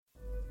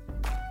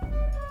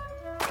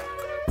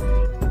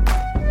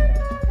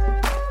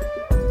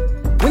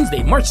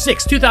Wednesday, March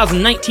 6,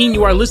 2019.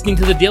 You are listening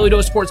to the Daly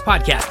Dose Sports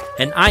Podcast,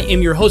 and I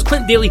am your host,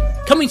 Clint Daly,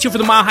 coming to you from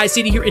the Mile High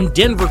City here in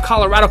Denver,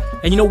 Colorado.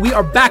 And we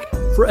are back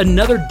for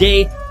another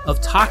day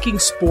of talking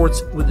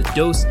sports with a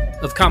dose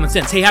of common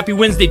sense. Hey, happy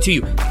Wednesday to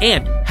you,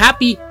 and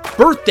happy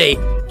birthday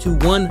to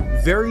one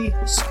very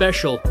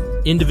special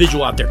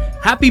individual out there.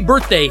 Happy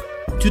birthday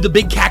to the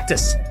big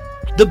cactus,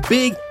 the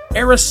big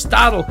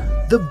Aristotle,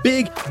 the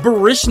big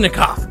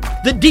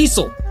Baryshnikov, the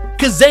Diesel,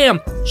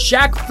 Kazam,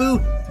 Shaq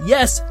Fu.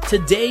 Yes,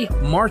 today,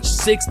 March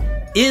 6th,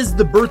 is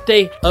the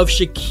birthday of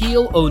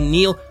Shaquille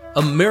O'Neal,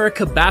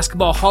 America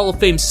Basketball Hall of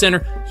Fame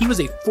center. He was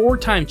a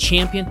 4-time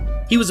champion.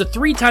 He was a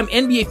 3-time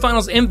NBA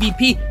Finals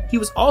MVP. He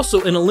was also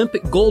an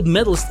Olympic gold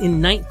medalist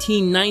in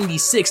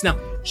 1996. Now,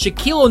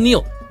 Shaquille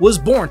O'Neal was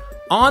born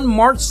on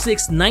March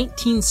 6,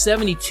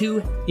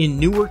 1972 in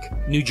Newark,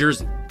 New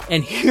Jersey.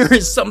 And here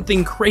is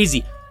something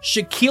crazy.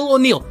 Shaquille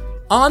O'Neal,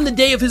 on the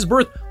day of his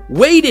birth,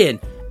 weighed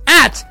in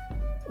at,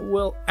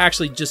 well,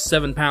 actually just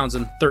 7 pounds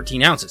and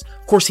 13 ounces.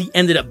 Of course, he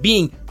ended up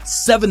being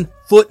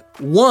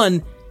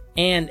 7'1",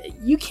 and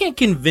you can't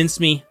convince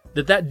me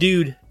that that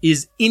dude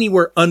is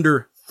anywhere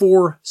under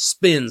 4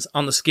 spins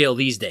on the scale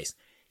these days.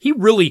 He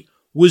really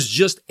was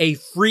just a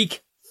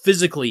freak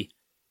physically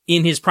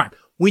in his prime.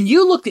 When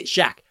you looked at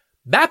Shaq,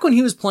 back when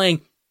he was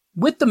playing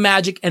with the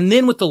Magic and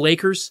then with the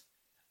Lakers,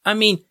 I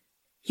mean,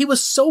 he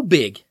was so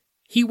big.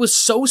 He was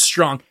so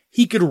strong.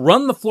 He could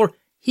run the floor.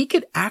 He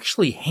could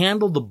actually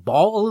handle the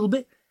ball a little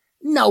bit.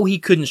 No, he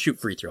couldn't shoot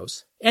free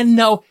throws. And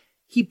no,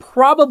 he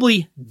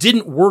probably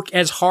didn't work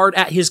as hard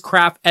at his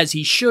craft as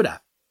he should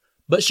have.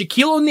 But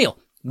Shaquille O'Neal,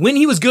 when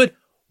he was good,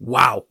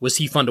 wow, was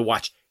he fun to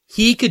watch.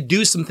 He could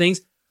do some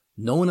things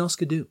no one else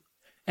could do.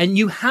 And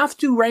you have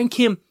to rank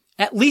him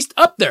at least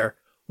up there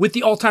with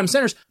the all-time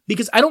centers,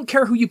 because I don't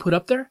care who you put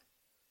up there.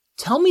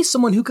 Tell me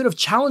someone who could have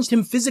challenged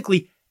him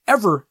physically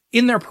ever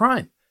in their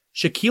prime.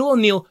 Shaquille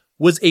O'Neal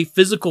was a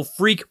physical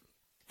freak,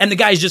 and the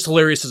guy is just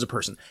hilarious as a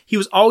person. He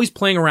was always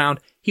playing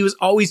around. He was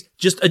always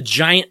just a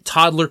giant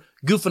toddler,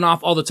 goofing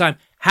off all the time.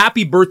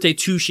 Happy birthday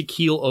to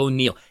Shaquille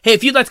O'Neal. Hey,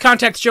 if you'd like to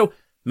contact the show,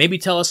 maybe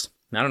tell us,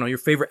 I don't know, your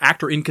favorite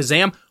actor in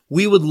Kazam.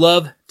 We would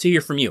love to hear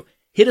from you.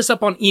 Hit us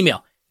up on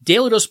email,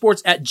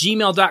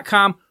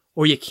 dalydosports@gmail.com,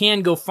 or you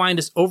can go find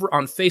us over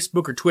on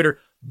Facebook or Twitter.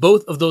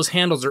 Both of those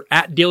handles are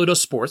at Daly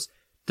Dose Sports.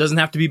 Doesn't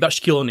have to be about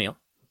Shaquille O'Neal.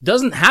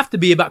 Doesn't have to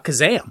be about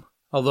Kazam.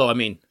 Although, I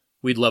mean,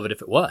 we'd love it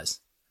if it was.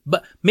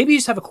 But maybe you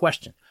just have a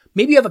question.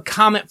 Maybe you have a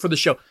comment for the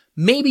show.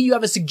 Maybe you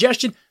have a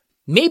suggestion.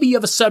 Maybe you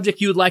have a subject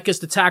you would like us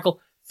to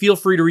tackle. Feel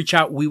free to reach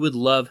out. We would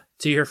love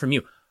to hear from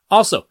you.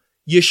 Also,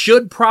 you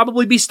should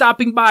probably be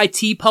stopping by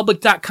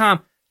tpublic.com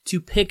to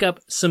pick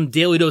up some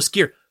Daly Dose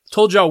gear.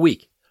 Told you all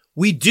week.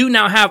 We do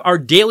now have our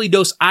Daly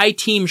Dose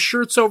I-Team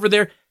shirts over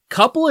there.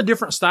 Couple of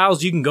different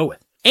styles you can go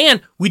with.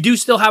 And we do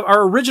still have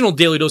our original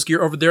Daly Dose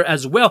gear over there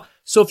as well.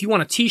 So if you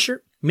want a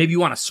t-shirt, maybe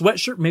you want a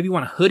sweatshirt, maybe you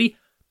want a hoodie,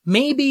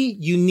 maybe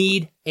you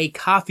need a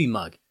coffee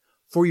mug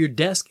for your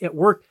desk at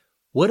work,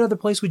 what other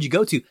place would you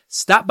go to?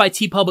 Stop by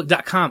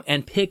tpublic.com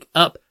and pick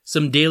up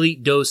some Daly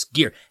Dose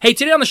gear. Hey,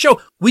 today on the show,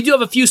 we do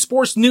have a few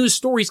sports news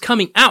stories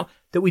coming out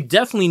that we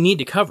definitely need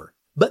to cover.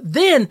 But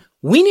then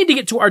we need to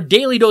get to our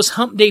Daly Dose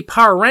Hump Day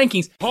Power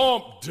Rankings.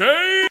 Hump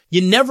Day!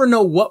 You never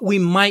know what we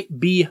might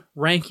be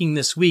ranking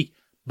this week,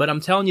 but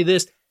I'm telling you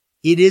this,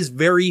 it is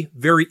very,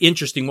 very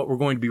interesting what we're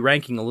going to be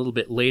ranking a little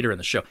bit later in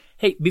the show.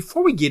 Hey,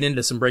 before we get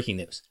into some breaking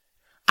news,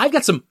 I've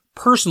got some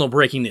personal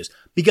breaking news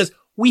because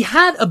we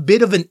had a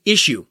bit of an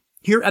issue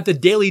here at the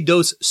Daly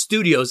Dose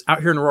studios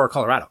out here in Aurora,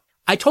 Colorado.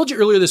 I told you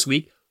earlier this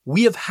week,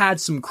 we have had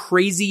some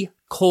crazy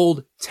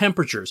cold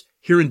temperatures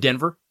here in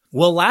Denver.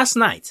 Well, last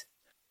night,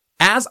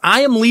 as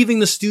I am leaving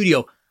the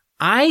studio,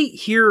 I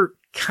hear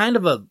kind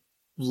of a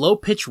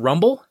low-pitched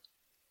rumble,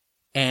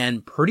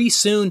 and pretty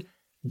soon,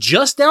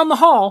 just down the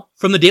hall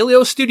from the Daly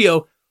Dose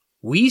studio,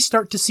 we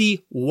start to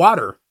see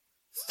water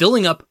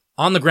filling up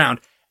on the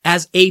ground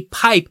as a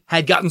pipe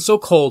had gotten so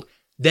cold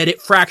that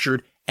it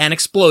fractured and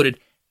exploded,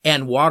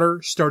 and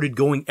water started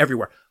going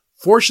everywhere.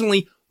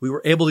 Fortunately, we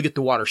were able to get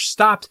the water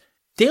stopped.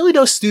 Daly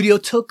Dose Studio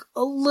took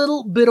a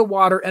little bit of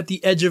water at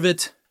the edge of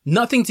it.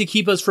 Nothing to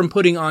keep us from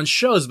putting on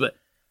shows, but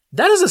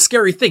that is a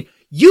scary thing.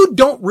 You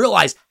don't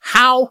realize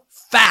how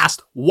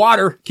fast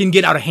water can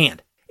get out of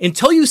hand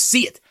until you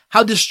see it,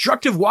 how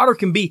destructive water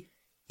can be.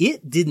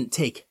 It didn't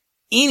take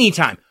any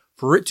time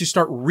for it to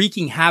start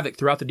wreaking havoc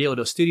throughout the Daly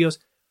Dose Studios.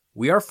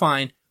 We are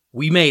fine.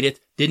 We made it.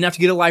 Didn't have to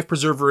get a life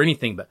preserver or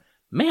anything, but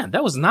man,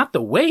 that was not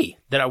the way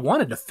that I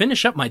wanted to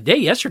finish up my day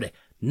yesterday.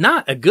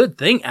 Not a good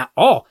thing at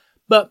all.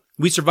 But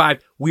we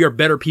survived. We are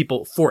better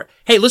people for it.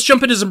 Hey, let's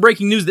jump into some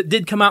breaking news that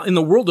did come out in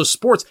the world of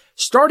sports,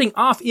 starting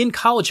off in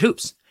college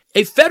hoops.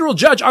 A federal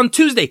judge on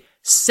Tuesday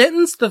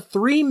sentenced the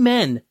 3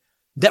 men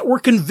that were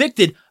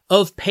convicted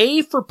of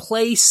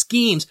pay-for-play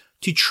schemes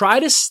to try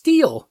to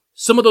steal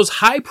some of those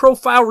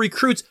high-profile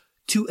recruits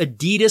to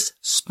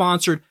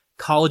Adidas-sponsored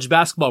college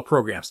basketball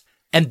programs.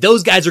 And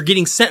those guys are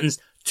getting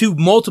sentenced to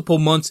multiple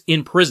months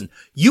in prison.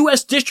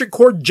 U.S. District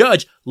Court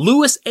Judge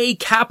Louis A.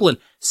 Kaplan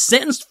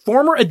sentenced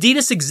former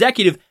Adidas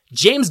executive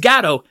James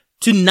Gatto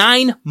to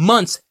 9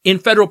 months in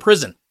federal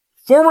prison.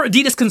 Former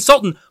Adidas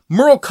consultant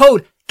Merle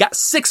Code got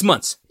 6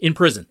 months in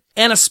prison.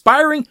 And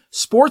aspiring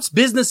sports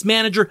business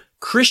manager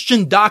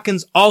Christian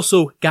Dawkins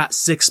also got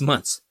 6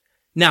 months.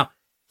 Now,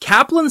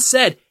 Kaplan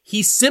said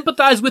he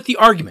sympathized with the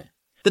argument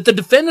that the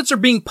defendants are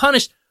being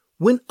punished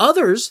when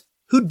others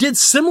who did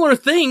similar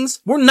things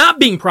were not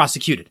being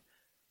prosecuted.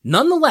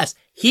 Nonetheless,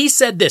 he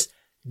said this: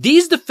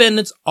 these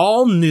defendants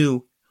all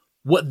knew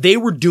what they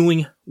were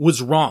doing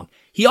was wrong.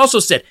 He also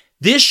said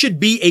this should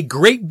be a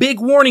great big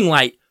warning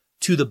light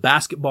to the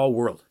basketball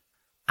world.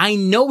 I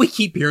know we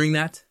keep hearing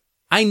that.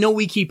 I know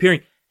we keep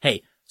hearing,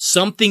 hey,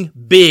 something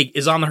big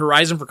is on the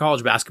horizon for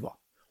college basketball.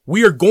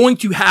 We are going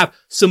to have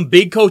some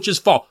big coaches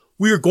fall.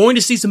 We are going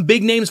to see some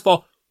big names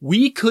fall.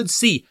 We could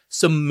see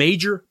some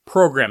major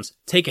programs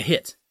take a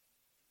hit.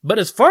 But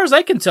as far as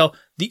I can tell,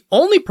 the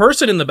only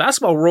person in the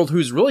basketball world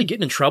who's really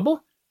getting in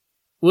trouble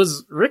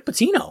was Rick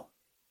Pitino.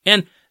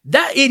 And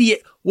that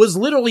idiot was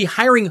literally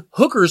hiring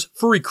hookers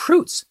for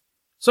recruits.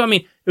 So, I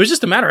mean, it was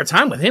just a matter of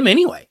time with him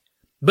anyway.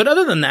 But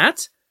other than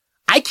that,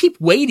 I keep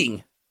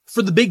waiting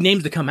for the big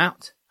names to come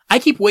out. I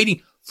keep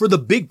waiting for the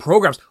big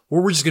programs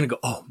where we're just going to go,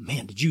 oh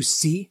man, did you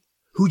see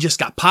who just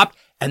got popped?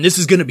 And this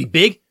is going to be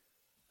big.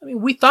 I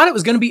mean, we thought it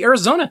was going to be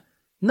Arizona.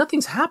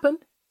 Nothing's happened.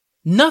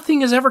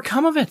 Nothing has ever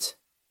come of it.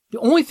 The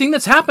only thing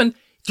that's happened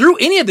through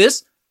any of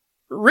this,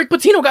 Rick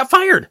Pitino got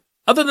fired.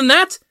 Other than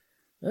that,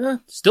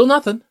 still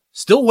nothing.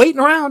 Still waiting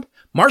around.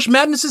 March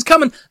Madness is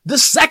coming. The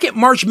second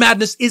March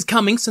Madness is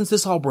coming since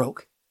this all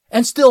broke.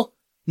 And still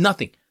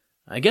nothing.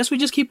 I guess we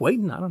just keep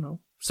waiting. I don't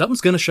know.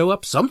 Something's going to show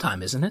up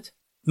sometime, isn't it?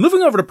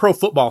 Moving over to pro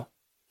football.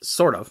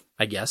 Sort of,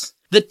 I guess.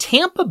 The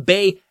Tampa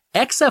Bay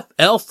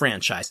XFL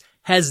franchise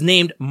has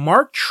named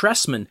Mark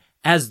Trestman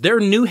as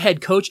their new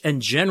head coach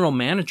and general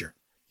manager.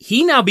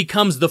 He now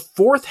becomes the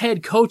fourth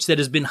head coach that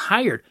has been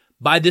hired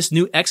by this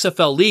new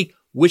XFL league,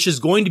 which is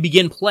going to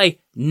begin play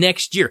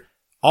next year.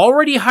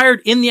 Already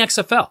hired in the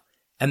XFL.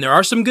 And there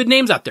are some good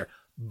names out there.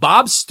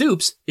 Bob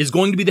Stoops is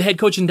going to be the head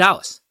coach in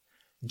Dallas.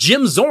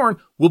 Jim Zorn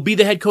will be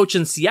the head coach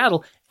in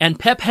Seattle, and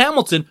Pep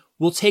Hamilton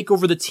will take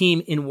over the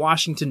team in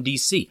Washington,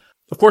 D.C.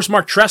 Of course,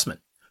 Mark Trestman,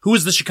 who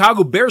was the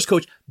Chicago Bears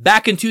coach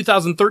back in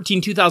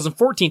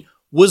 2013-2014,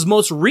 was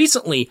most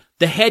recently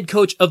the head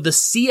coach of the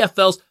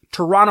CFL's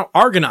Toronto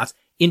Argonauts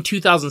in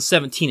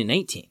 2017 and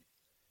 18.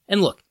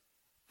 And look,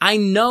 I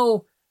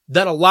know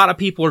that a lot of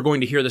people are going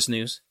to hear this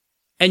news,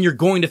 and you're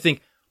going to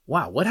think,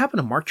 wow, what happened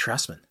to Mark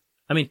Trestman?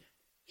 I mean,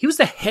 he was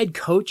the head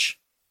coach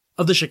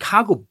of the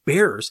Chicago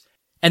Bears,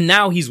 and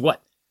now he's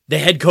what? The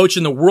head coach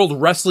in the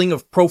World Wrestling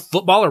of Pro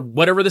Football or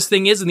whatever this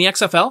thing is in the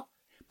XFL?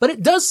 But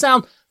it does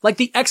sound like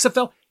the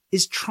XFL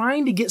is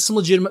trying to get some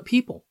legitimate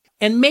people.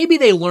 And maybe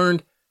they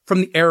learned from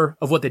the error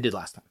of what they did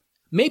last time.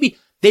 Maybe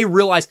they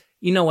realized,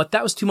 you know what,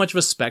 that was too much of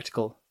a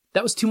spectacle.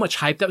 That was too much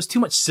hype. That was too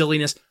much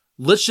silliness.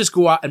 Let's just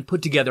go out and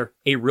put together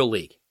a real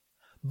league.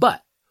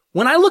 But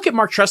when I look at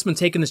Mark Trestman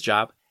taking this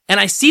job, and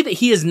I see that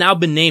he has now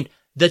been named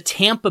the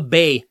Tampa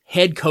Bay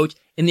head coach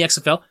in the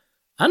XFL,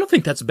 I don't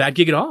think that's a bad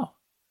gig at all.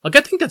 Like,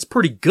 I think that's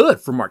pretty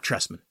good for Mark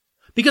Trestman.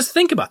 Because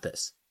think about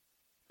this.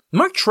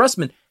 Mark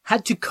Trestman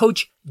had to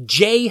coach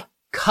Jay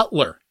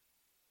Cutler.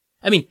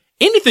 I mean,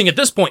 anything at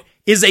this point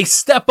is a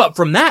step up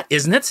from that,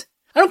 isn't it?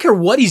 I don't care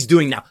what he's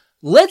doing now.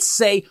 Let's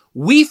say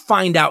we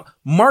find out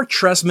Mark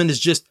Trestman is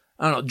just,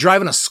 I don't know,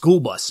 driving a school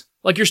bus.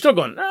 Like, you're still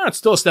going, it's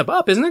still a step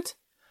up, isn't it?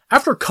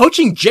 After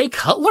coaching Jay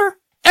Cutler?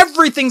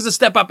 Everything's a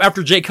step up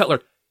after Jay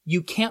Cutler.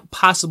 You can't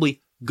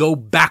possibly go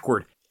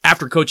backward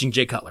after coaching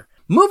Jay Cutler.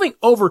 Moving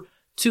over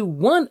to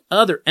one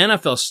other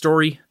NFL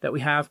story that we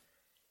have,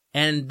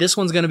 and this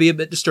one's going to be a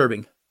bit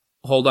disturbing.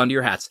 Hold on to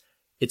your hats.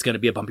 It's going to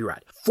be a bumpy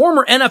ride.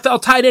 Former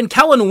NFL tight end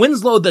Kellen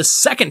Winslow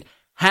II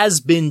has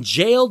been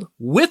jailed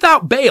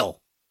without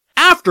bail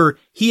after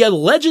he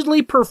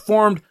allegedly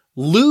performed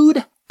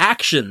lewd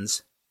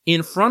actions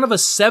in front of a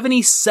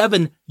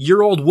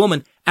 77-year-old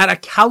woman at a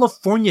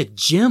California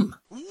gym.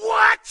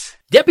 What?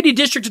 Deputy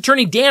District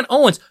Attorney Dan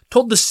Owens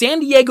told the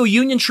San Diego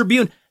Union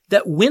Tribune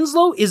that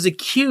Winslow is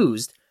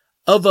accused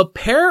of a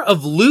pair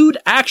of lewd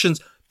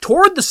actions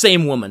toward the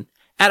same woman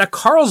at a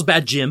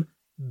Carlsbad gym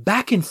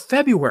back in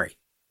February.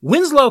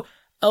 Winslow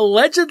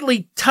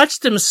allegedly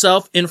touched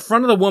himself in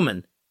front of the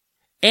woman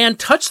and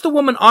touched the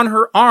woman on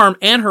her arm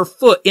and her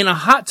foot in a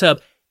hot tub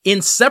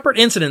in separate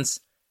incidents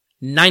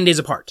 9 days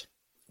apart.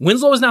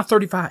 Winslow is now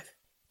 35,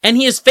 and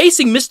he is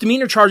facing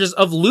misdemeanor charges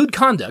of lewd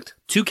conduct,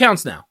 2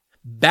 counts now,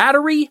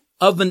 battery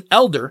of an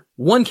elder,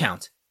 1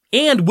 count,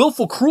 and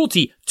willful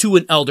cruelty to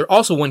an elder,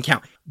 also 1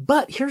 count.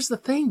 But here's the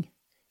thing.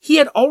 He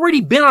had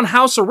already been on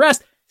house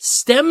arrest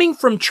stemming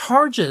from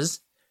charges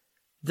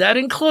that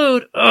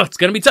include, it's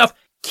going to be tough,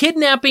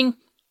 kidnapping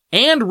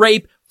and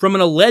rape from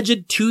an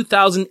alleged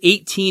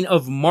 2018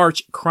 of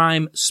March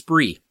crime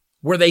spree,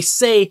 where they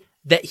say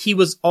that he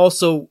was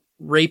also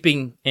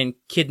raping and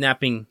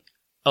kidnapping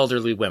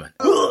elderly women.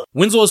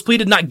 Winslow has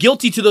pleaded not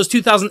guilty to those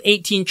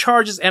 2018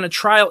 charges, and a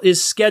trial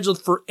is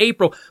scheduled for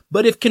April.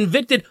 But if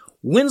convicted,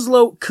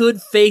 Winslow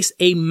could face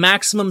a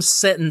maximum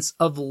sentence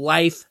of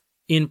life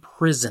in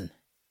prison.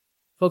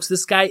 Folks,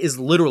 this guy is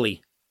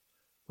literally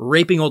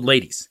raping old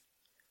ladies.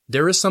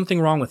 There is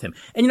something wrong with him.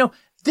 And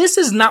this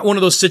is not one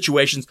of those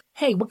situations.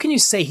 Hey, what can you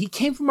say? He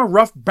came from a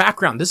rough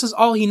background. This is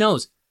all he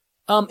knows.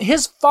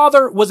 His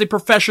father was a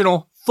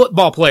professional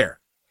football player.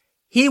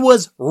 He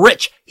was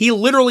rich. He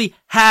literally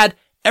had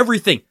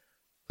everything.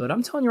 But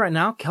I'm telling you right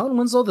now, Kellen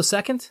Winslow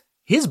II,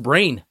 his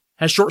brain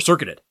has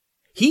short-circuited.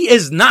 He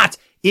is not,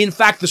 in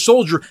fact, the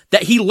soldier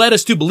that he led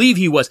us to believe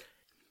he was.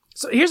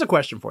 So here's a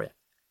question for you.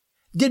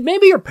 Did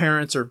maybe your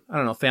parents or,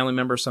 family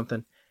member or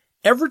something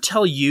ever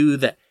tell you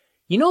that,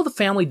 the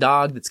family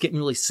dog that's getting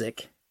really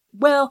sick?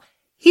 Well,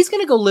 he's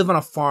going to go live on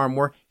a farm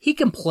where he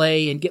can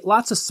play and get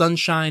lots of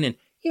sunshine and,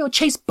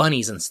 chase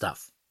bunnies and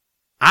stuff.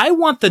 I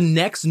want the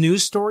next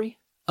news story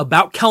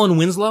about Kellen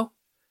Winslow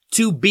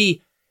to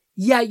be,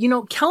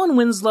 Kellen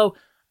Winslow,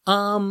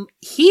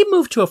 he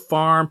moved to a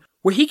farm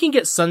where he can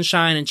get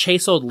sunshine and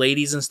chase old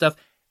ladies and stuff.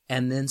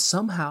 And then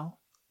somehow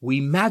we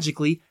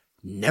magically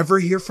never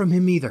hear from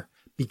him either,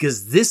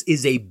 because this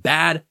is a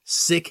bad,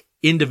 sick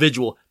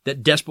individual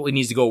that desperately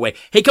needs to go away.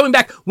 Hey, coming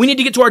back, we need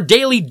to get to our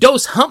Daily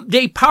Dose Hump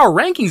Day Power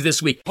Rankings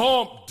this week.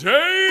 Hump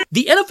Day!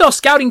 The NFL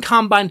Scouting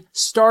Combine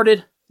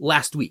started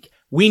last week.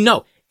 We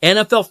know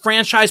NFL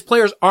franchise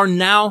players are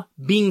now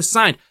being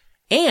signed,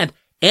 and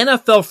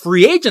NFL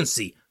free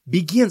agency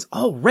begins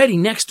already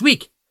next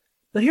week.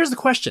 But here's the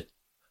question.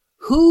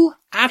 Who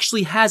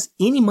actually has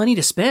any money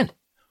to spend?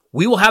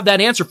 We will have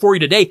that answer for you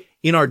today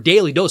in our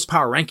Daily Dose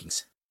Power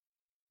Rankings.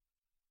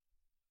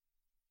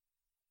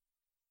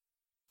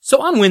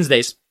 So on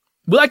Wednesdays,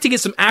 we like to get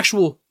some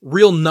actual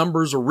real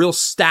numbers or real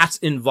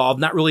stats involved,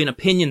 not really an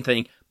opinion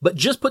thing, but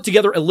just put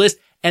together a list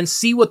and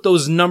see what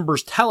those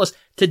numbers tell us.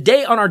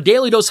 Today on our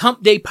Daily Dose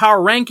Hump Day Power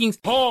Rankings,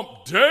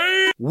 Hump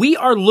Day, we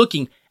are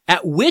looking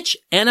at which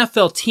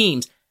NFL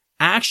teams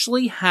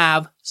actually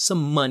have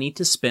some money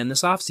to spend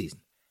this offseason.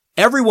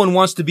 Everyone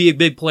wants to be a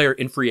big player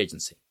in free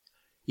agency.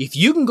 If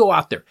you can go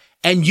out there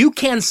and you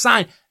can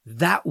sign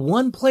that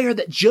one player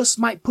that just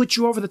might put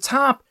you over the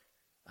top,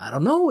 I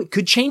don't know, it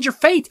could change your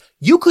fate.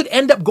 You could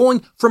end up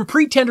going from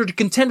pretender to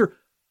contender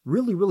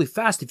really, really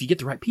fast if you get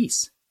the right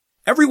piece.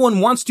 Everyone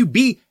wants to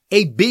be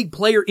a big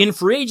player in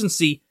free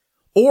agency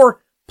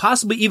or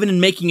possibly even in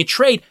making a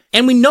trade.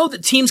 And we know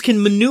that teams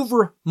can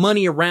maneuver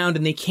money around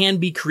and they can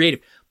be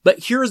creative.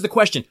 But here's the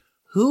question.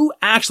 Who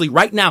actually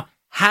right now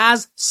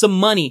has some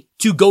money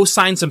to go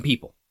sign some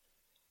people?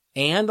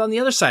 And on the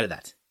other side of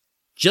that,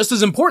 just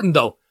as important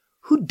though,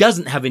 who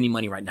doesn't have any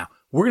money right now?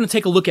 We're going to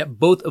take a look at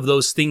both of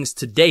those things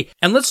today.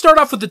 And let's start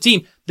off with the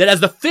team that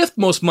has the fifth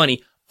most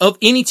money of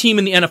any team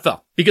in the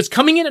NFL. Because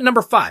coming in at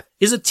number 5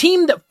 is a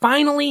team that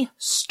finally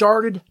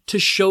started to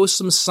show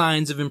some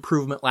signs of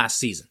improvement last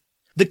season.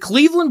 The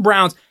Cleveland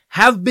Browns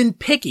have been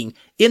picking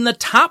in the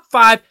top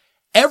 5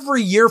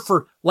 every year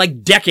for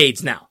like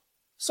decades now.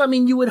 So,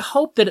 you would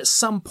hope that at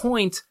some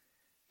point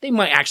they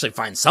might actually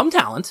find some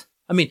talent.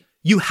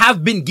 You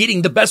have been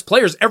getting the best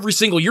players every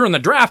single year in the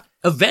draft.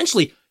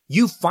 Eventually,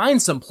 you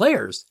find some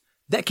players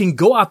that can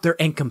go out there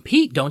and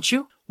compete, don't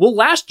you? Well,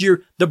 last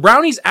year, the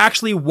Brownies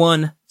actually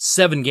won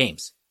 7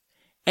 games.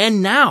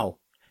 And now,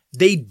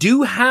 they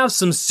do have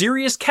some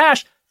serious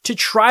cash to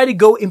try to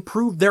go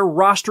improve their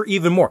roster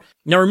even more.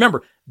 Now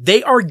remember,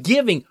 they are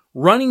giving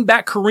running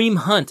back Kareem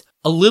Hunt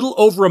a little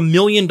over $1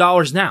 million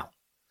now.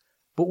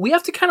 But we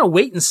have to kind of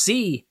wait and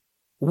see,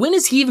 when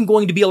is he even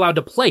going to be allowed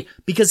to play?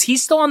 Because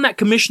he's still on that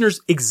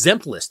commissioner's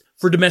exempt list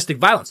for domestic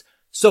violence.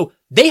 So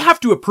they have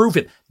to approve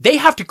him. They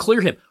have to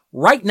clear him.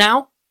 Right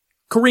now,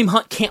 Kareem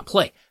Hunt can't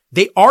play.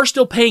 They are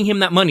still paying him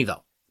that money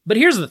though. But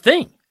here's the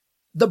thing.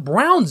 The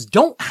Browns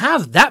don't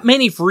have that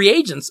many free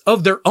agents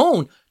of their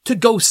own to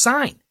go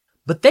sign.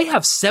 But they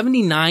have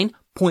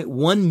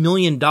 $79.1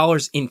 million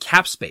in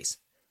cap space.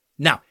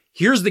 Now,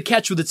 here's the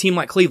catch with a team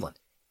like Cleveland.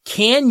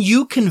 Can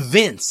you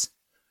convince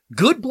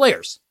good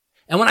players?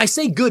 And when I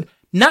say good,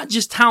 not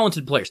just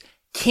talented players.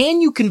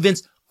 Can you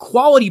convince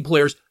quality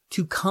players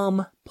to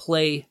come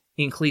play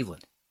in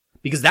Cleveland?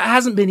 Because that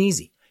hasn't been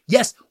easy.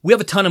 Yes, we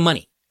have a ton of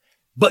money.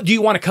 But do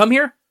you want to come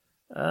here?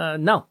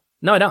 No,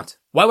 I don't.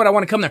 Why would I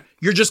want to come there?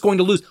 You're just going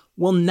to lose.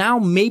 Well, now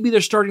maybe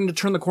they're starting to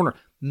turn the corner.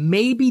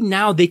 Maybe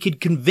now they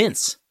could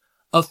convince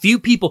a few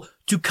people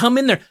to come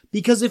in there,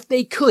 because if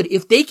they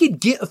could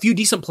get a few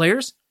decent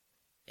players,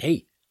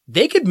 hey,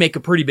 they could make a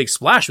pretty big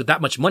splash with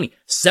that much money.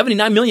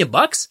 $79 million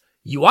bucks?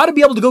 You ought to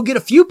be able to go get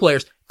a few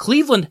players.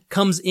 Cleveland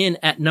comes in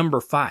at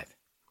number 5.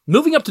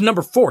 Moving up to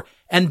number 4,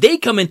 and they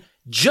come in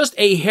just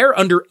a hair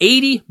under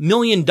 $80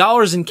 million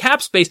in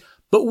cap space,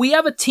 but we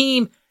have a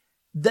team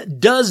that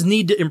does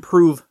need to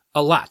improve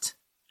a lot.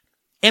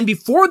 And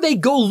before they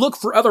go look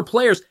for other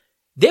players,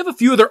 they have a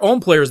few of their own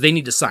players they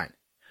need to sign.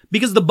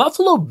 Because the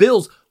Buffalo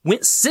Bills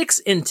went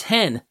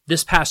 6-10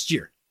 this past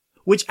year,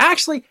 which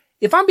actually,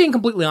 if I'm being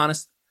completely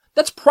honest,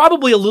 that's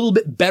probably a little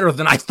bit better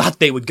than I thought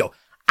they would go.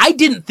 I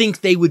didn't think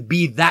they would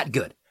be that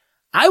good.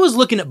 I was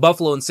looking at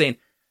Buffalo and saying,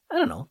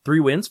 3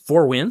 wins,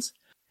 4 wins,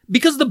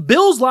 because the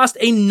Bills lost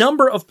a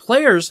number of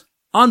players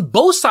on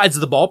both sides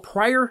of the ball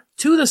prior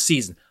to the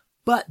season,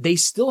 but they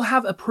still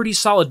have a pretty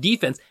solid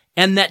defense,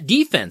 and that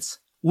defense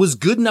was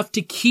good enough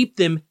to keep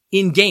them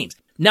in games.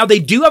 Now, they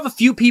do have a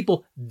few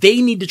people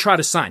they need to try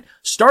to sign.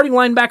 Starting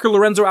linebacker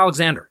Lorenzo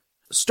Alexander,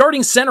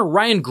 starting center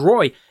Ryan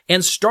Groy,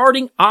 and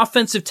starting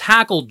offensive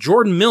tackle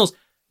Jordan Mills.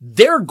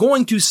 They're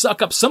going to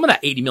suck up some of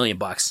that $80 million.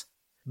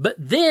 But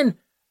then,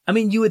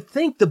 you would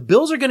think the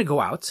Bills are going to go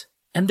out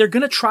and they're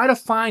going to try to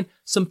find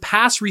some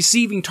pass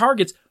receiving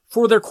targets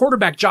for their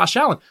quarterback, Josh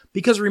Allen.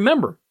 Because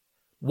remember,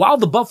 while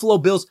the Buffalo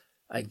Bills,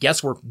 I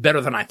guess, were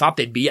better than I thought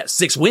they'd be at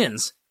 6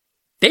 wins,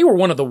 they were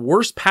one of the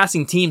worst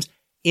passing teams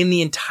in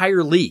the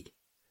entire league.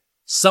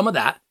 Some of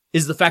that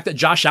is the fact that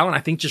Josh Allen, I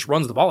think, just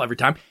runs the ball every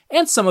time.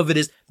 And some of it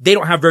is they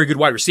don't have very good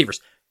wide receivers.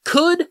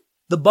 Could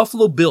the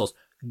Buffalo Bills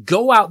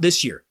go out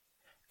this year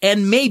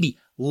and maybe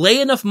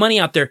lay enough money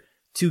out there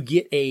to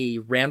get a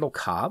Randall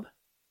Cobb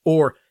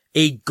or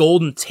a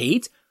Golden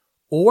Tate,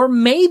 or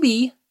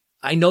maybe,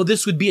 I know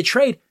this would be a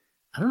trade,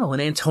 an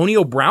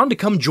Antonio Brown to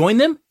come join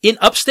them in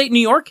upstate New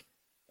York?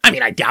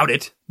 I doubt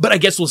it, but I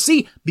guess we'll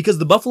see, because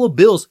the Buffalo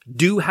Bills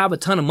do have a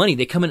ton of money.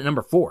 They come in at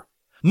number 4.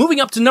 Moving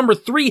up to number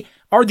 3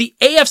 are the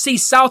AFC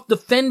South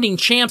defending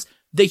champs.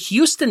 The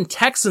Houston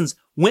Texans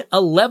went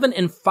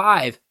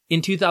 11-5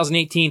 in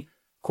 2018. Of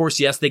course,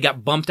 yes, they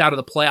got bumped out of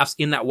the playoffs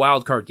in that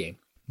wild card game,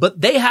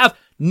 but they have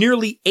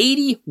nearly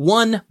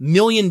 $81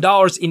 million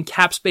in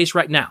cap space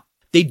right now.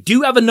 They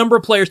do have a number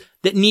of players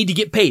that need to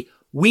get paid.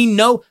 We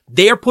know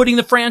they are putting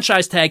the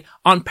franchise tag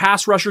on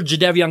pass rusher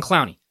Jadeveon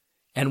Clowney.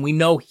 And we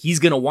know he's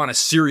going to want a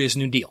serious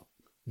new deal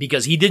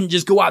because he didn't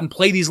just go out and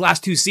play these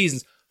last 2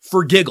 seasons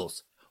for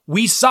giggles.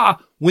 We saw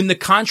when the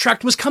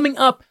contract was coming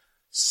up,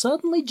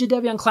 suddenly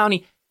Jadeveon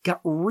Clowney got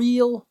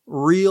real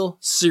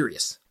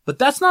serious. But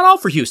that's not all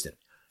for Houston.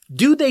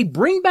 Do they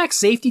bring back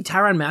safety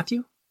Tyrann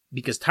Mathieu?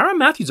 Because Tyrann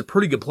Mathieu's a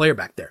pretty good player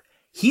back there.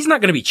 He's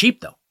not going to be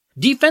cheap though.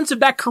 Defensive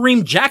back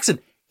Kareem Jackson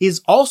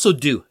is also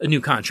due a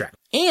new contract.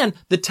 And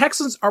the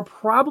Texans are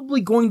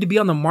probably going to be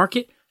on the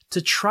market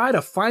to try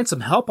to find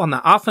some help on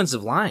the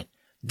offensive line.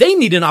 They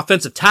need an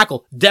offensive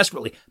tackle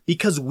desperately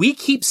because we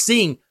keep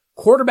seeing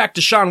quarterback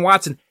Deshaun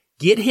Watson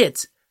get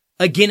hit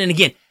again and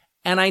again.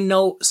 And I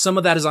know some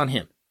of that is on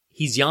him.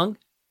 He's young.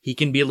 He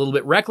can be a little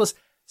bit reckless.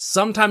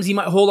 Sometimes he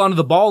might hold onto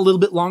the ball a little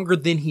bit longer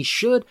than he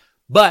should,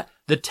 but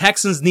the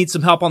Texans need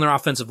some help on their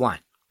offensive line.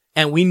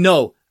 And we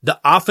know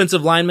the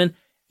offensive linemen,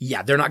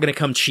 they're not going to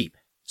come cheap.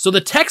 So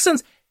the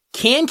Texans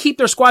can keep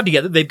their squad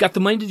together. They've got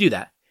the money to do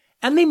that.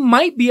 And they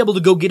might be able to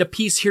go get a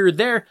piece here or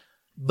there,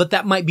 but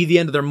that might be the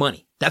end of their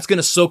money. That's going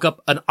to soak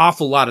up an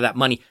awful lot of that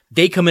money.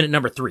 They come in at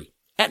number 3.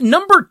 At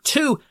number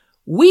 2,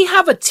 we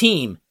have a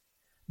team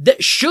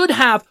that should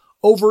have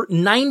over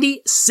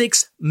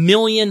 $96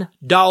 million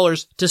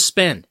to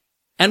spend.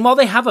 And while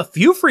they have a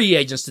few free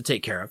agents to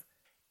take care of,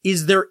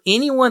 is there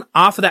anyone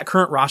off of that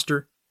current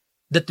roster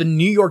that the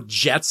New York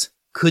Jets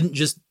couldn't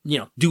just,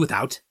 do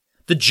without?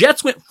 The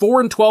Jets went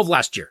 4-12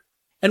 last year.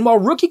 And while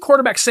rookie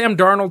quarterback Sam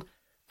Darnold,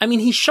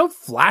 he showed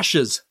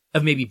flashes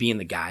of maybe being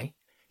the guy.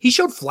 He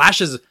showed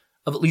flashes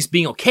of at least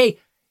being okay.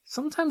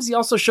 Sometimes he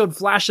also showed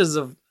flashes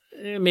of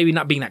maybe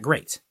not being that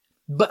great.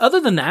 But other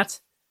than that,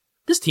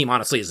 this team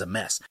honestly is a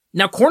mess.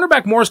 Now,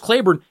 cornerback Morris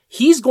Claiborne,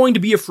 he's going to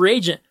be a free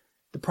agent.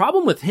 The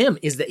problem with him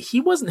is that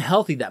he wasn't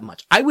healthy that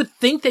much. I would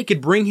think they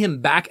could bring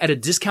him back at a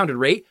discounted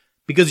rate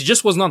because he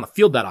just wasn't on the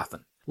field that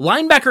often.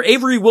 Linebacker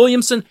Avery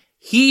Williamson,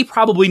 he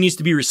probably needs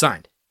to be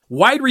re-signed.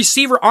 Wide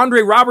receiver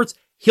Andre Roberts,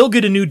 he'll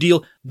get a new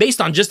deal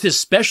based on just his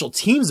special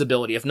teams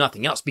ability, if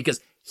nothing else, because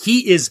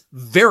he is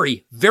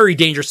very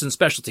dangerous in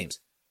special teams.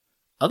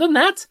 Other than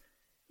that,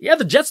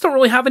 the Jets don't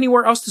really have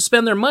anywhere else to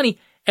spend their money.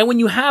 And when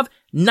you have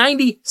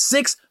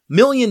 $96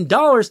 million,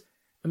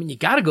 you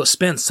gotta go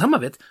spend some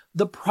of it.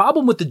 The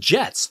problem with the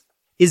Jets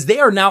is they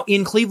are now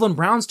in Cleveland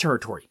Browns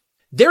territory.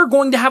 They're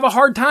going to have a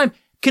hard time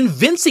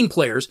convincing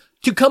players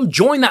to come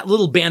join that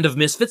little band of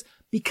misfits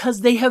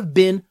because they have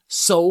been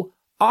so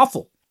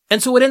awful.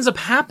 And so what ends up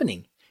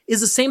happening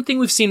is the same thing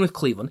we've seen with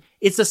Cleveland.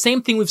 It's the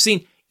same thing we've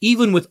seen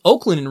even with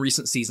Oakland in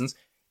recent seasons.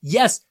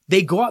 Yes,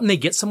 they go out and they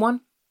get someone,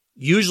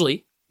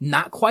 usually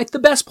not quite the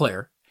best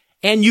player,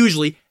 and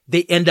usually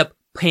they end up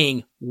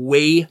paying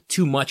way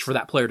too much for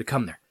that player to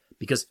come there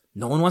because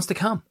no one wants to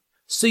come.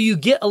 So you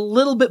get a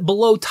little bit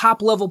below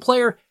top level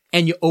player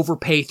and you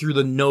overpay through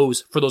the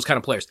nose for those kind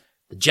of players.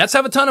 The Jets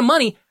have a ton of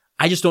money.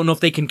 I just don't know if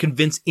they can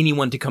convince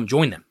anyone to come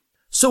join them.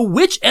 So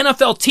which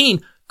NFL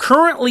team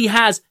currently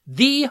has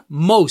the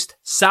most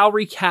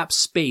salary cap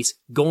space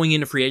going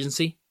into free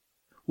agency?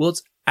 Well,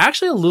 it's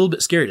actually a little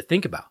bit scary to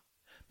think about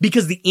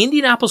because the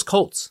Indianapolis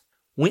Colts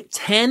went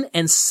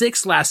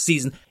 10-6 last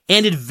season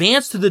and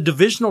advanced to the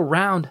divisional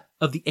round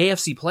of the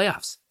AFC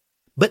playoffs.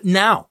 But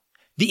now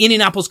the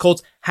Indianapolis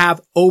Colts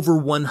have over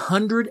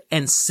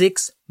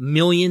 $106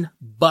 million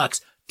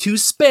to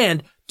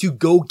spend to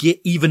go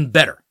get even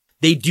better.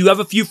 They do have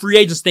a few free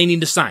agents they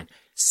need to sign.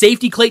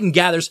 Safety Clayton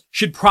Gathers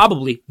should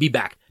probably be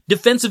back.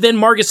 Defensive end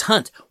Margus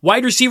Hunt,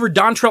 wide receiver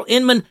Dontrell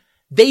Inman,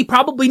 they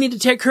probably need to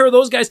take care of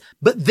those guys,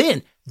 but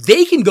then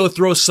they can go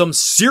throw some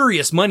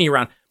serious money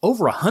around,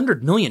 over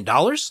 $100 million.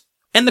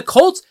 And the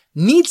Colts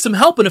need some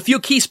help in a few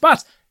key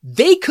spots.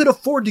 They could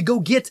afford to go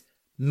get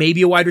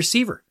maybe a wide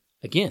receiver,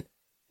 Again,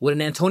 would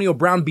an Antonio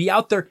Brown be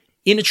out there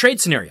in a trade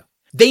scenario?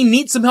 They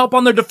need some help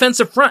on their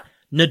defensive front.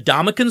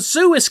 Ndamukong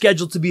Suh is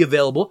scheduled to be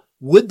available.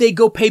 Would they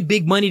go pay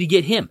big money to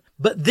get him?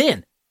 But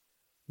then,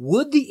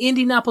 would the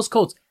Indianapolis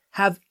Colts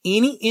have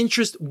any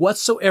interest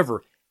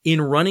whatsoever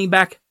in running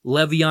back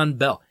Le'Veon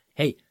Bell?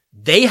 Hey,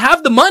 they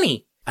have the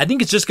money. I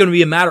think it's just going to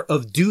be a matter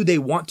of, do they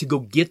want to go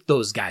get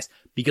those guys?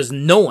 Because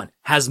no one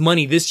has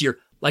money this year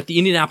like the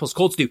Indianapolis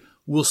Colts do.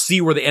 We'll see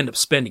where they end up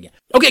spending it.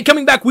 Okay,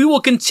 coming back, we will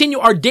continue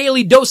our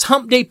Daily Dose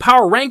Hump Day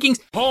Power Rankings.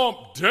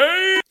 Hump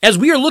Day! As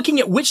we are looking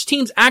at which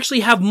teams actually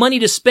have money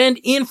to spend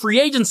in free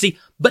agency.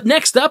 But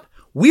next up,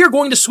 we are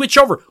going to switch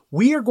over.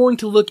 We are going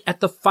to look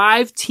at the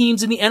 5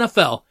 teams in the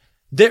NFL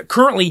that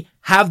currently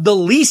have the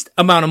least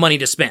amount of money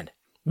to spend,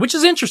 which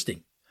is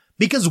interesting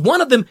because one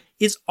of them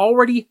is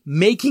already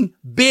making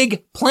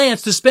big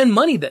plans to spend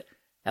money that,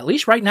 at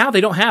least right now,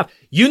 they don't have.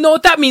 You know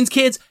what that means,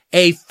 kids.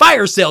 A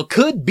fire sale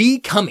could be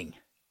coming.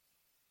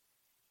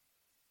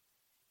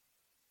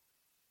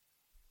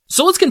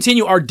 So let's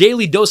continue our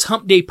Daily Dose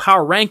Hump Day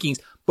Power Rankings.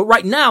 But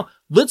right now,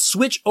 let's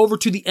switch over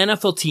to the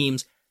NFL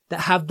teams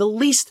that have the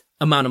least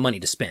amount of money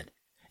to spend.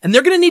 And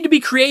they're going to need to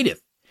be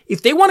creative.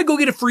 If they want to go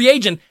get a free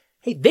agent,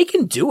 hey, they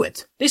can do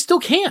it. They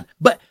still can.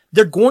 But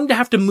they're going to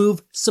have to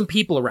move some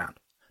people around.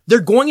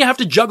 They're going to have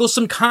to juggle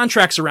some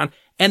contracts around.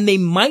 And they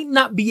might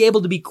not be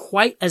able to be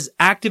quite as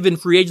active in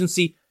free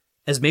agency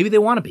as maybe they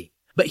want to be.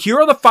 But here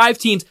are the 5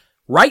 teams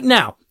right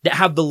now that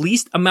have the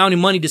least amount of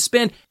money to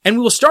spend. And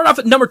we will start off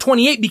at number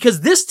 28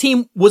 because this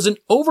team was an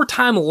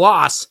overtime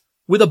loss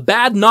with a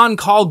bad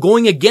non-call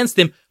going against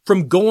them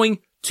from going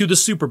to the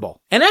Super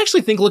Bowl. And I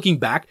actually think, looking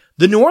back,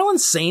 the New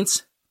Orleans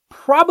Saints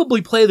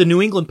probably play the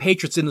New England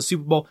Patriots in the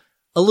Super Bowl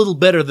a little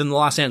better than the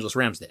Los Angeles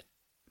Rams did.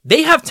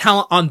 They have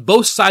talent on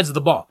both sides of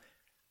the ball,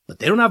 but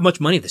they don't have much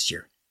money this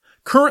year.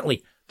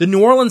 Currently, the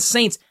New Orleans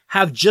Saints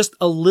have just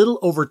a little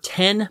over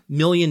 $10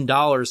 million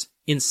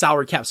in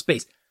salary cap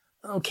space.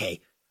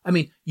 Okay. I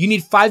mean, you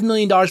need $5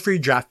 million for your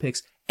draft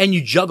picks and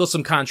you juggle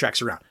some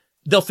contracts around.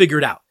 They'll figure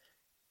it out.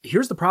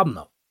 Here's the problem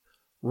though.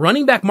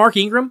 Running back Mark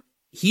Ingram,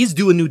 he's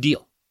due a new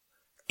deal.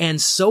 And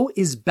so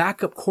is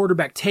backup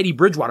quarterback Teddy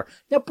Bridgewater.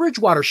 Now,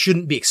 Bridgewater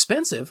shouldn't be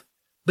expensive,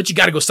 but you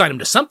got to go sign him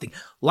to something.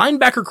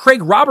 Linebacker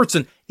Craig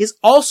Robertson is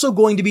also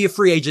going to be a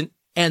free agent,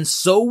 and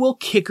so will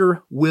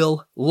kicker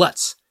Will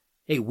Lutz.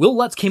 Hey, Will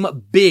Lutz came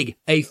up big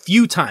a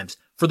few times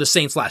for the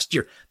Saints last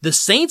year. The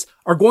Saints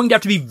are going to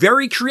have to be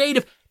very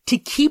creative to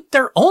keep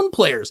their own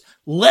players,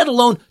 let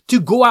alone to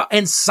go out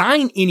and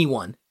sign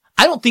anyone.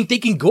 I don't think they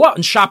can go out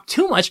and shop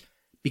too much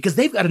because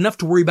they've got enough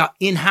to worry about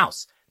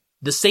in-house.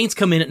 The Saints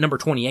come in at number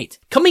 28.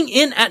 Coming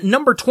in at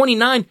number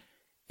 29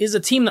 is a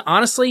team that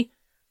honestly,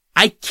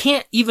 I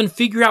can't even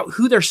figure out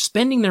who they're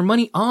spending their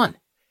money on.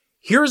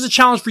 Here's a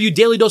challenge for you,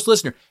 Daily Dose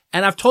listener.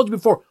 And I've told you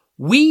before,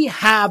 we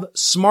have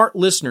smart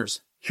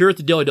listeners here at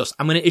the Daily Dose.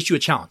 I'm going to issue a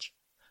challenge.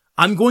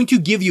 I'm going to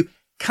give you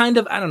kind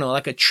of,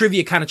 like a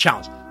trivia kind of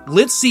challenge.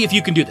 Let's see if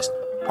you can do this.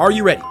 Are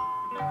you ready?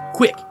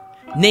 Quick.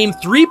 Name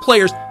 3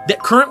 players that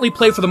currently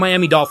play for the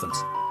Miami Dolphins.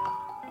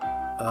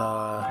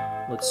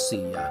 Let's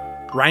see.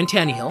 Ryan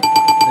Tannehill.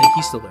 I think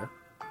he's still there.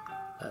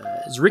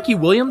 Is Ricky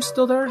Williams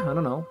still there? I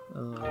don't know.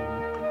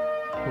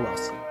 Who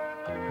else?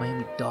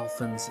 Miami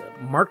Dolphins.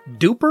 Mark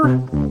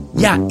Duper?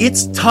 Yeah,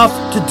 it's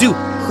tough to do.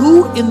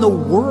 Who in the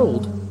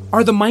world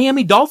are the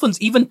Miami Dolphins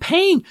even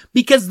paying?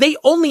 Because they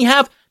only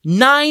have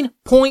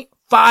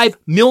 $9.5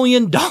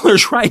 million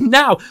right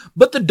now.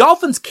 But the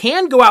Dolphins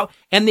can go out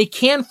and they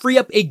can free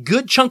up a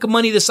good chunk of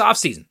money this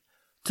offseason.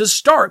 To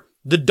start,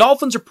 the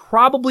Dolphins are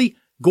probably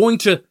going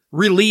to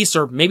release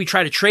or maybe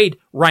try to trade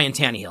Ryan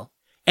Tannehill.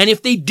 And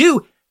if they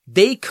do,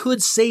 they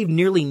could save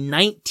nearly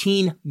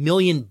 $19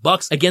 million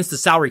against the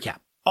salary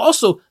cap.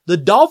 Also, the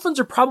Dolphins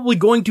are probably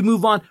going to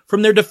move on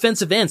from their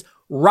defensive ends.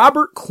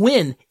 Robert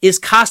Quinn is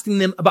costing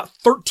them about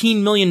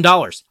 $13 million.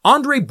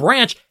 Andre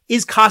Branch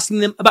is costing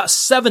them about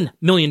 $7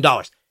 million.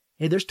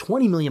 Hey, there's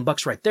 $20 million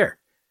right there.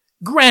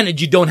 Granted,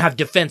 you don't have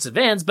defensive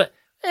ends, but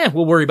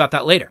we'll worry about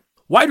that later.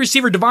 Wide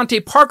receiver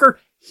Devontae Parker,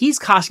 he's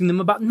costing them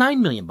about $9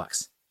 million.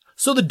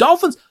 So the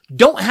Dolphins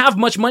don't have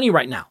much money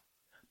right now,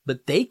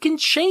 but they can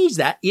change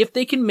that if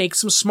they can make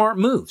some smart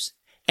moves.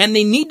 And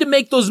they need to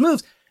make those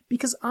moves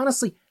because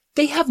honestly,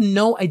 they have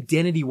no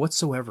identity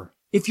whatsoever.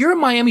 If you're a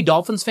Miami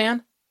Dolphins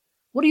fan,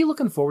 what are you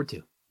looking forward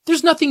to?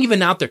 There's nothing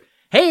even out there.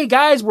 Hey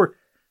guys, we're,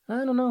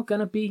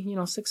 gonna be,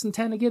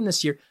 6-10 again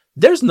this year.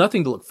 There's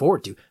nothing to look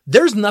forward to.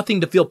 There's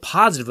nothing to feel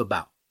positive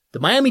about. The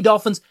Miami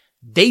Dolphins,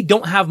 they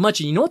don't have much.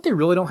 And you know what they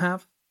really don't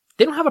have?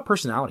 They don't have a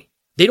personality.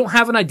 They don't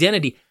have an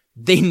identity.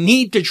 They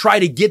need to try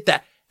to get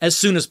that as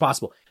soon as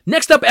possible.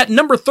 Next up at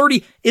number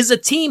 30 is a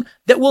team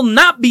that will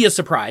not be a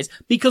surprise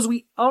because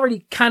we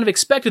already kind of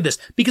expected this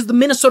because the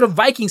Minnesota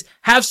Vikings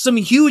have some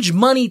huge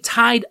money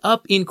tied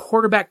up in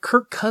quarterback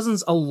Kirk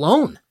Cousins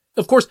alone.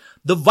 Of course,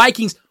 the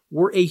Vikings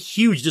were a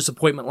huge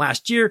disappointment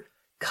last year.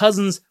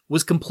 Cousins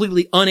was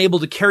completely unable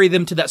to carry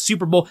them to that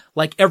Super Bowl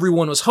like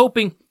everyone was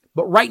hoping.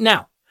 But right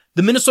now,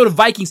 the Minnesota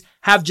Vikings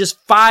have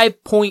just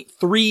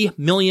 $5.3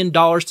 million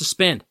to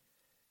spend.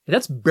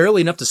 That's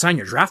barely enough to sign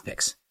your draft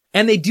picks.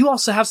 And they do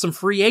also have some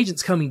free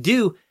agents coming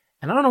due,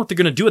 and I don't know what they're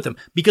going to do with them,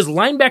 because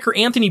linebacker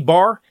Anthony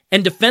Barr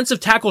and defensive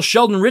tackle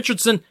Sheldon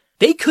Richardson,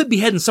 they could be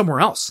heading somewhere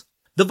else.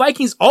 The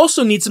Vikings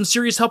also need some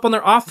serious help on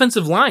their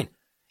offensive line.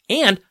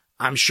 And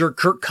I'm sure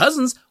Kirk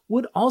Cousins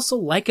would also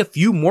like a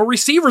few more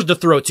receivers to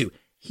throw to.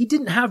 He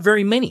didn't have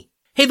very many.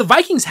 Hey, the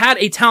Vikings had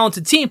a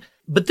talented team,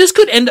 but this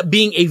could end up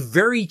being a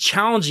very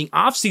challenging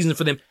offseason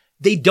for them.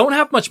 They don't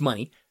have much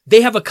money.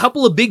 They have a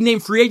couple of big name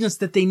free agents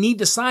that they need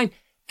to sign,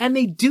 and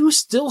they do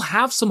still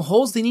have some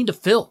holes they need to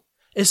fill,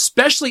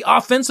 especially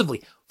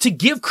offensively, to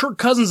give Kirk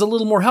Cousins a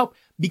little more help,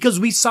 because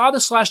we saw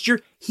this last year.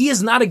 He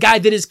is not a guy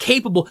that is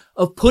capable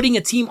of putting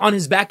a team on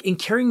his back and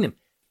carrying them.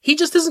 He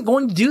just isn't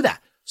going to do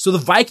that. So the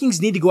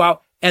Vikings need to go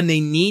out and they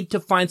need to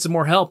find some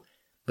more help,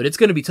 but it's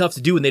going to be tough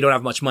to do when they don't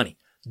have much money.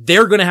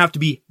 They're going to have to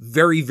be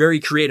very, very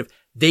creative.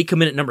 They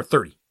come in at number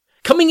 30.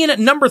 Coming in at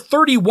number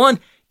 31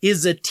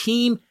 is a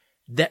team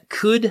that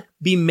could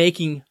be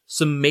making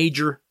some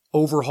major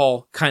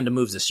overhaul kind of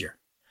moves this year,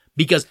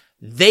 because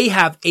they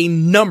have a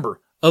number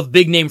of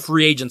big name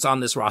free agents on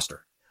this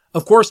roster.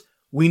 Of course,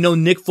 we know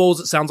Nick Foles,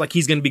 it sounds like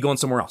he's going to be going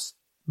somewhere else.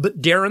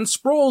 But Darren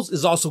Sproles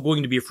is also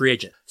going to be a free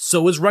agent.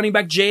 So is running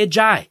back Jay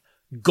Ajayi,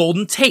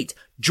 Golden Tate,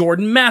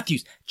 Jordan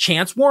Matthews,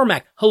 Chance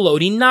Warmack,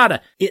 Haloti Ngata.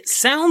 It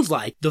sounds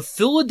like the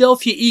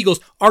Philadelphia Eagles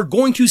are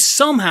going to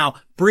somehow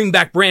bring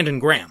back Brandon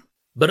Graham.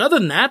 But other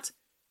than that,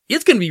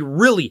 it's going to be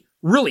really,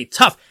 really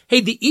tough.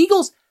 Hey, the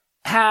Eagles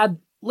had,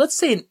 let's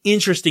say, an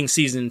interesting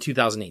season in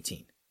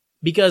 2018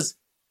 because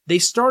they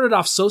started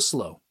off so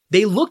slow.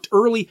 They looked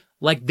early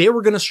like they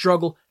were going to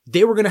struggle.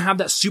 They were going to have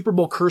that Super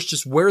Bowl curse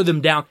just wear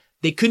them down.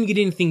 They couldn't get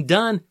anything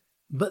done.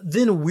 But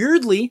then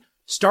weirdly,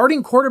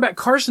 starting quarterback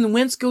Carson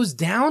Wentz goes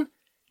down.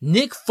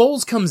 Nick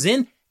Foles comes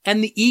in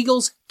and the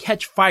Eagles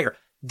catch fire.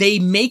 They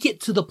make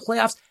it to the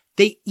playoffs.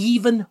 They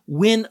even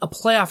win a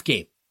playoff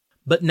game.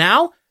 But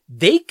now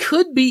they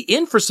could be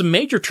in for some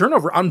major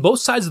turnover on both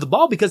sides of the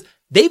ball because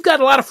they've got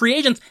a lot of free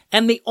agents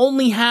and they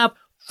only have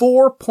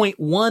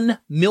 $4.1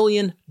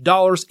 million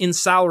in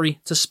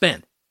salary to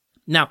spend.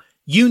 Now,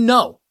 you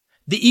know,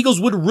 the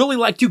Eagles would really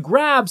like to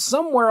grab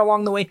somewhere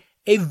along the way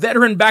a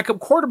veteran backup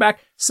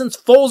quarterback since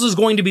Foles is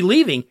going to be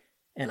leaving.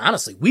 And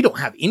honestly, we don't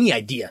have any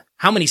idea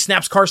how many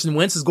snaps Carson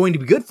Wentz is going to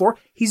be good for.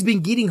 He's been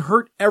getting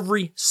hurt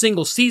every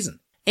single season.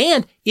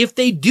 And if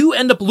they do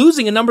end up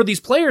losing a number of these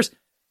players,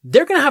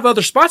 they're going to have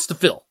other spots to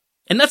fill.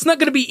 And that's not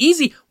going to be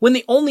easy when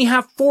they only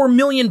have $4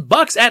 million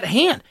at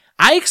hand.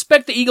 I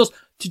expect the Eagles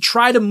to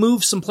try to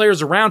move some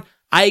players around.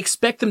 I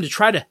expect them to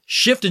try to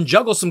shift and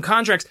juggle some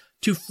contracts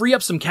to free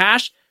up some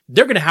cash.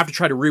 They're going to have to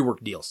try to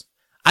rework deals.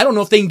 I don't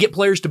know if they can get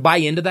players to buy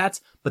into that,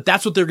 but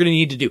that's what they're going to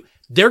need to do.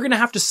 They're going to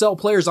have to sell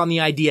players on the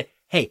idea,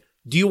 hey,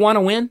 do you want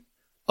to win?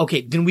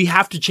 Okay, then we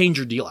have to change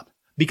your deal up.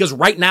 Because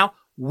right now,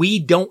 we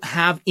don't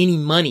have any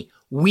money.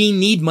 We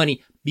need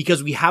money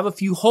because we have a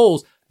few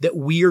holes that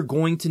we are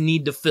going to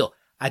need to fill.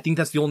 I think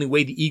that's the only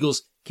way the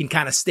Eagles can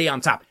kind of stay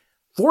on top.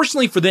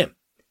 Fortunately for them,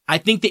 I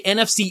think the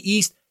NFC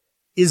East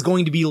is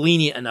going to be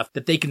lenient enough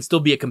that they can still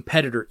be a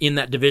competitor in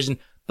that division.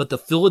 But the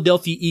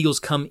Philadelphia Eagles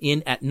come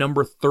in at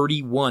number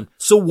 31.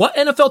 So what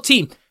NFL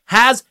team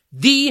has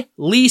the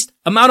least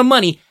amount of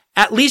money,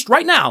 at least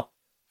right now,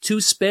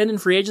 to spend in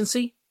free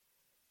agency?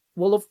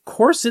 Well, of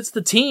course, it's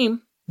the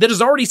team that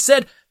has already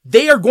said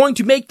they are going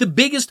to make the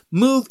biggest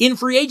move in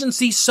free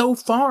agency so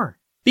far.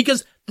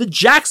 Because the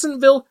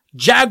Jacksonville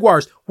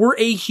Jaguars were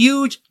a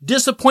huge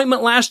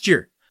disappointment last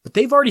year. But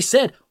they've already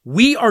said,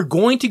 we are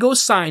going to go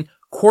sign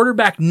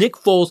quarterback Nick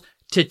Foles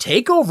to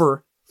take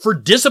over for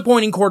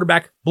disappointing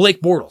quarterback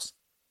Blake Bortles.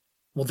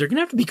 Well, they're going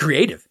to have to be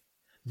creative.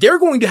 They're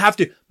going to have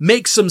to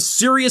make some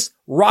serious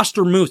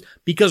roster moves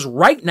because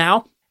right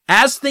now,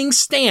 as things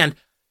stand,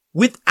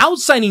 without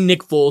signing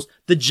Nick Foles,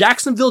 the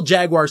Jacksonville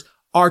Jaguars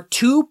are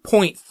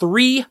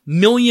 $2.3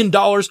 million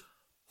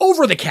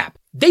over the cap.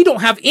 They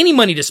don't have any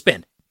money to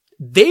spend.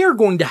 They are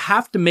going to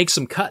have to make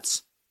some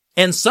cuts.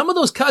 And some of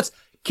those cuts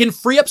can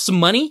free up some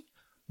money,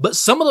 but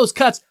some of those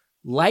cuts,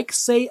 like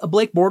say a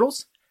Blake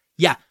Bortles,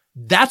 yeah,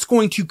 that's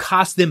going to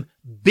cost them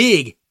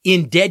big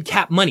in dead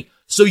cap money.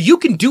 So you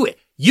can do it.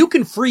 You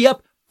can free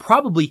up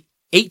probably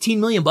 $18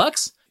 million,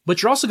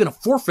 but you're also going to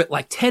forfeit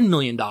like $10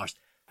 million.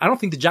 I don't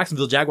think the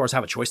Jacksonville Jaguars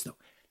have a choice though.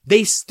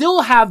 They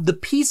still have the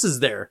pieces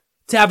there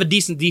to have a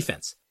decent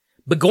defense,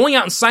 but going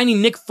out and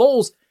signing Nick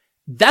Foles,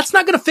 that's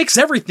not going to fix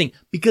everything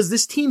because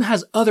this team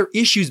has other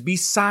issues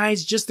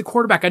besides just the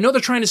quarterback. I know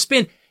they're trying to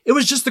spin. It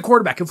was just the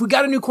quarterback. If we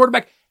got a new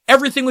quarterback,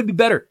 everything would be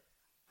better.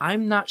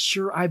 I'm not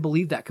sure I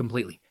believe that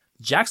completely.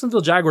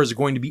 Jacksonville Jaguars are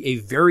going to be a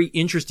very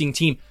interesting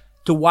team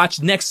to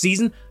watch next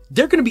season.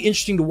 They're going to be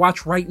interesting to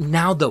watch right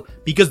now, though,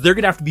 because they're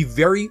going to have to be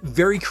very,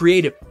 very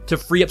creative to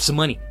free up some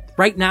money.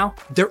 Right now,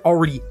 they're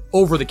already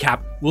over the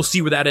cap. We'll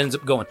see where that ends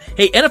up going.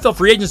 Hey, NFL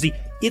free agency,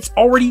 it's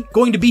already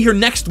going to be here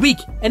next week.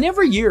 And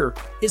every year,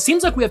 it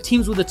seems like we have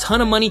teams with a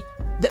ton of money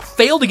that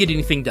fail to get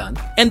anything done.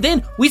 And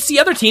then we see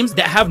other teams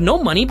that have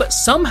no money, but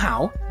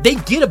somehow they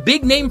get a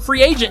big name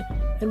free agent,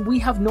 and we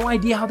have no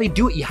idea how they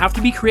do it. You have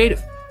to be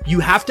creative. You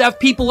have to have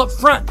people up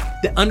front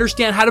that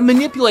understand how to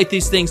manipulate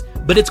these things,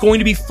 but it's going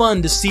to be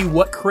fun to see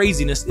what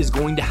craziness is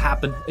going to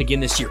happen again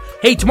this year.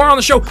 Hey, tomorrow on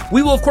the show,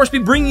 we will of course be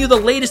bringing you the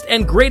latest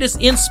and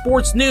greatest in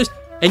sports news.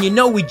 And you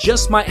know, we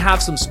just might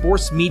have some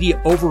sports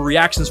media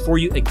overreactions for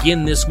you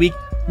again this week.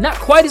 Not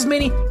quite as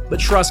many, but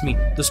trust me,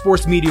 the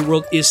sports media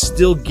world is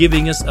still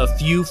giving us a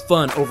few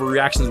fun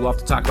overreactions we'll have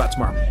to talk about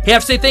tomorrow. Hey, I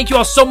have to say thank you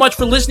all so much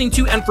for listening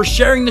to and for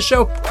sharing the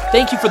show.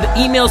 Thank you for the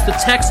emails, the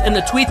texts, and the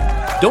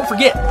tweets. Don't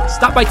forget,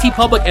 stop by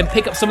TeePublic and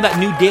pick up some of that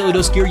new Daly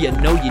Dose gear. You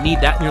know you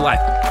need that in your life.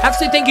 I have to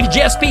say thank you to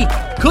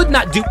JSP. Could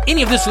not do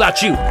any of this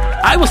without you.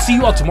 I will see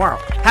you all tomorrow.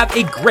 Have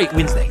a great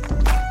Wednesday.